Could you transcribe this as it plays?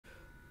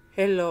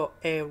Hello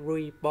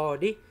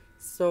everybody.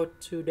 So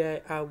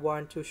today I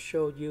want to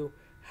show you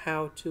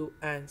how to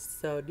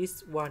answer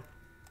this one.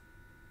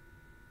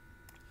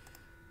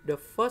 The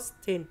first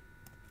thing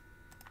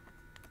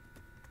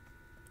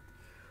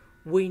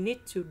we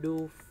need to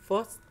do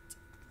first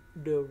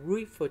the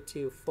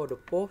derivative for the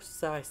both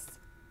sides.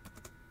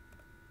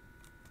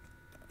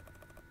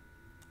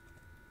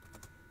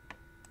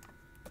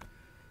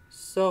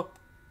 So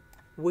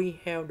we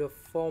have the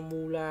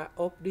formula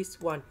of this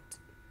one.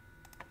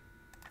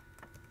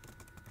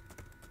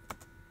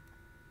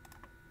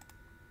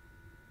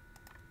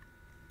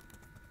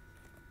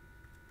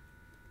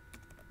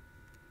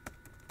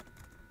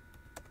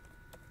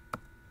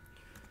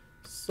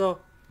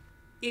 So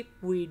if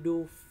we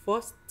do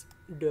first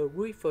the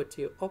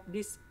derivative of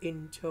this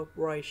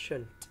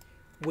integration,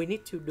 we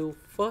need to do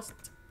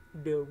first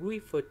the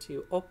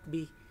derivative of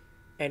b,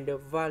 and the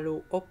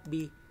value of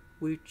b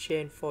will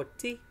change for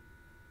t.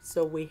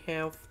 So we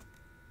have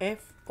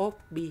f of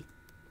b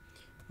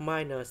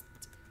minus,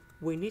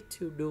 we need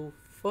to do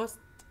first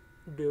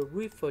the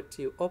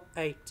derivative of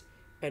 8,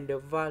 and the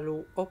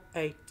value of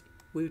 8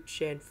 will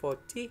change for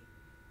t.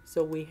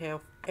 So we have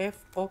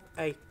f of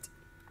 8.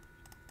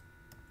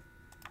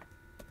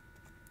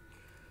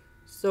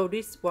 So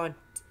this one,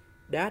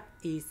 that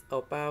is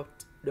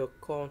about the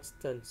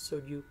constant.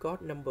 So you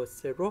got number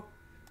 0.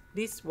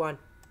 This one,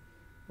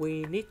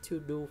 we need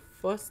to do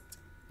first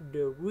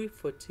the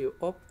derivative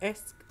of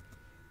x,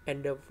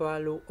 and the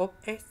value of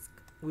x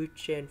will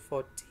change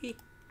for t.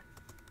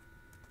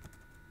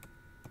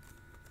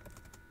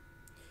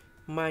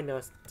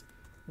 Minus,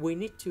 we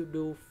need to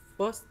do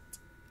first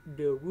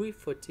the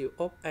derivative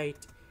of 8,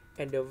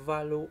 and the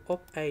value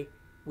of 8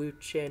 will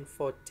change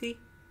for t.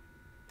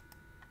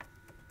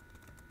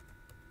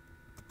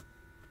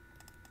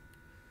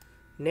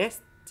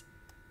 Next,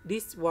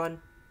 this one,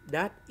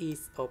 that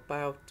is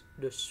about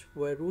the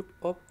square root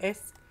of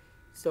s.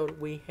 So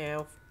we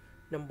have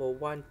number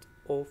 1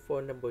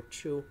 over number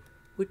 2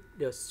 with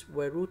the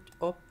square root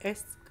of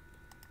s.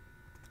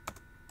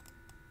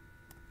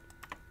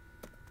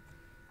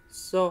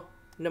 So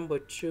number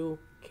 2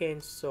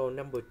 cancel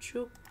number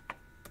 2.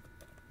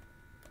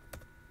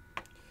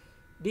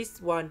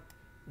 This one,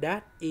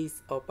 that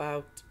is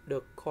about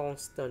the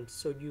constant.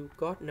 So you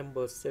got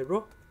number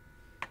 0.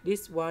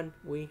 This one,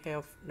 we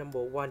have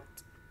number 1.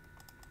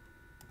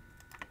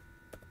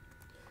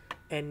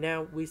 And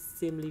now we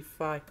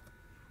simplify.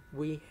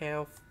 We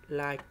have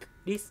like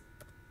this.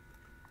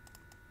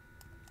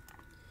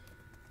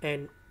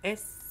 And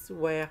s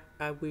square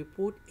I will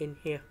put in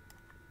here.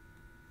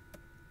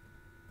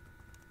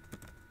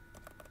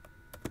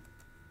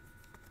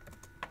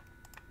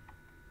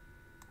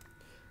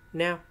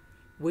 Now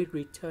we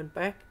return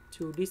back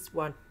to this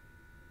one.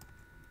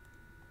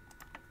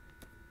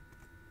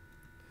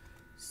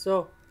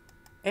 So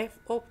f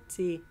of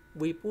t,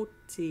 we put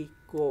t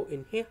go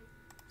in here.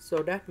 So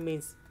that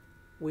means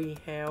we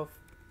have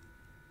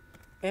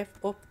f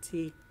of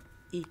t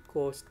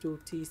equals to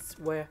t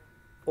squared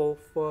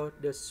over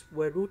the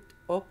square root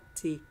of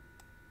t.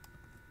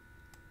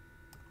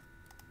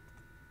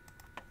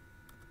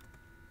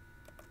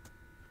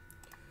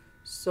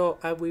 So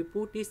I will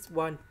put this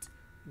one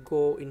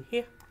go in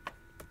here.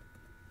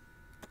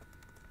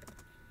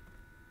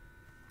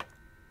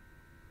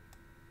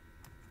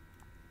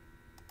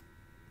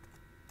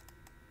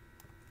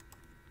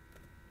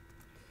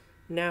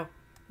 Now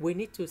we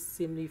need to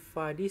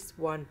simplify this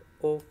one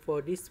over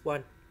this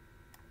one.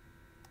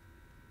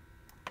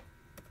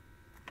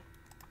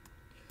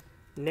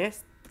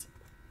 Next,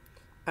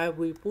 I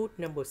will put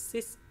number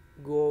 6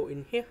 go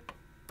in here.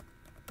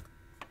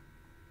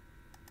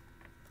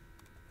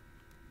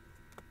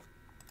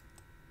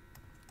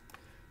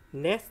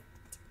 Next,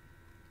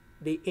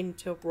 the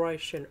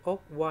integration of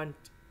 1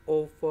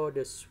 over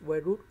the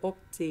square root of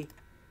t.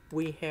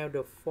 We have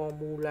the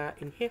formula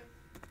in here.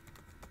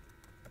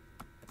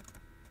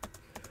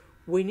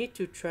 We need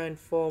to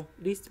transform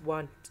this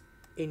one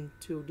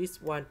into this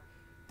one,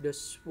 the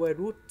square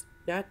root,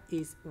 that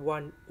is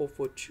 1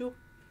 over 2,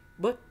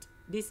 but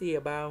this is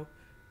about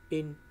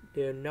in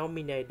the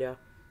denominator.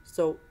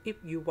 So if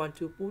you want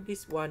to put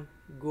this one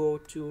go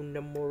to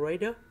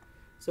numerator,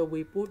 so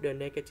we put the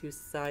negative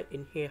sign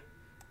in here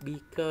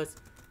because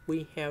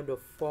we have the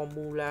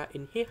formula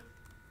in here.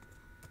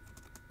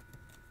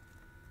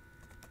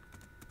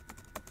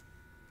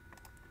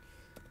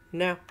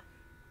 Now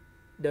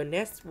the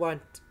next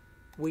one,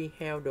 we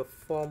have the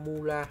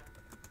formula.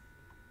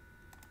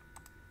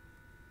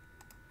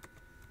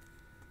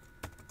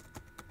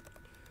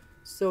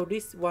 So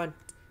this one,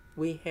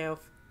 we have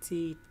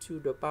t to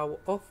the power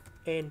of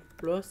n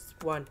plus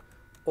 1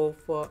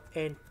 over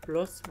n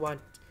plus 1,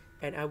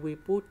 and I will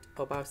put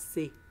about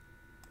c.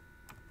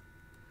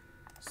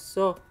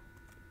 So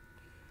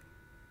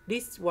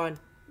this one,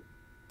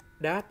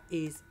 that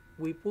is,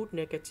 we put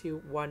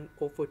negative 1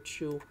 over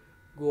 2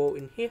 go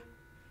in here.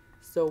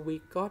 So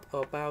we got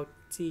about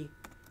t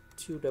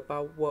to the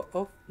power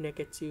of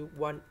negative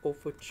 1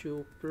 over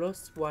 2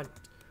 plus 1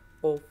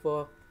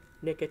 over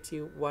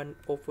negative 1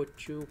 over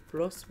 2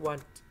 plus 1.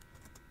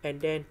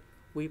 and then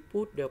we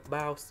put the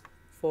bounds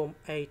from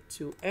A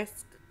to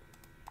S.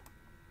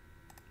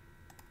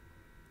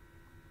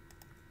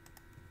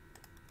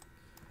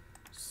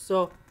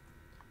 So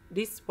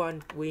this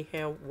one we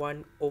have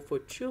 1 over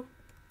 2.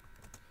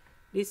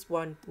 This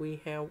one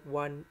we have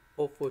 1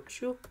 over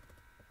 2.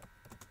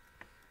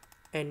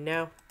 And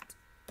now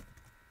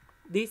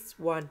this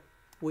one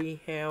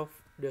we have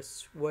the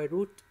square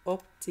root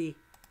of t.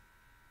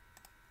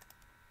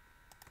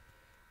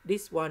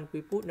 This one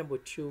we put number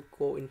 2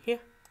 go in here.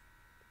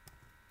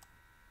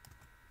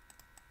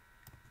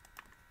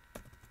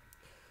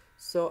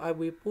 So I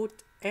will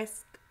put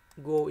S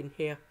go in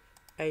here,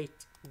 8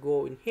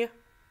 go in here.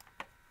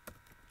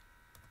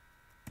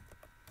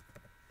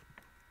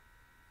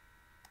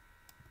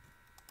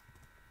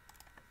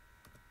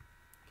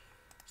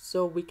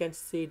 So we can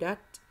see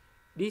that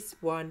this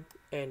one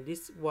and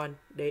this one,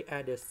 they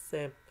are the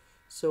same.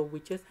 So we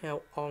just have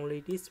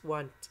only this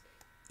one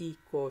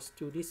equals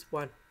to this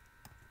one.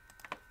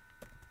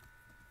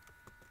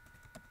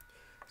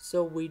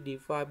 So we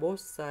divide both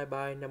sides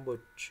by number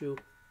 2.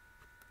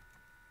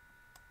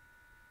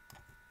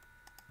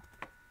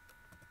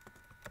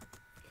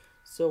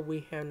 So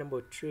we have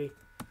number 3.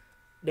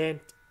 Then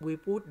we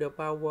put the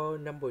power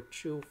number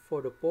 2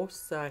 for the both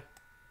sides.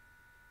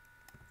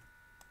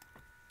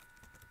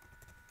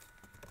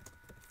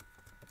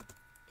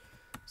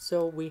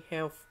 So we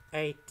have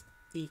 8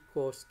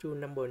 equals to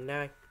number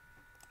 9.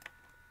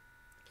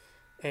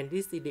 And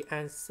this is the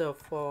answer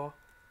for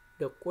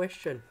the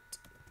question.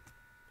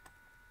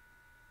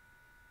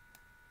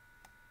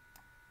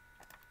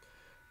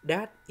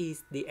 That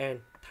is the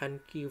end.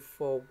 Thank you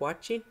for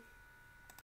watching.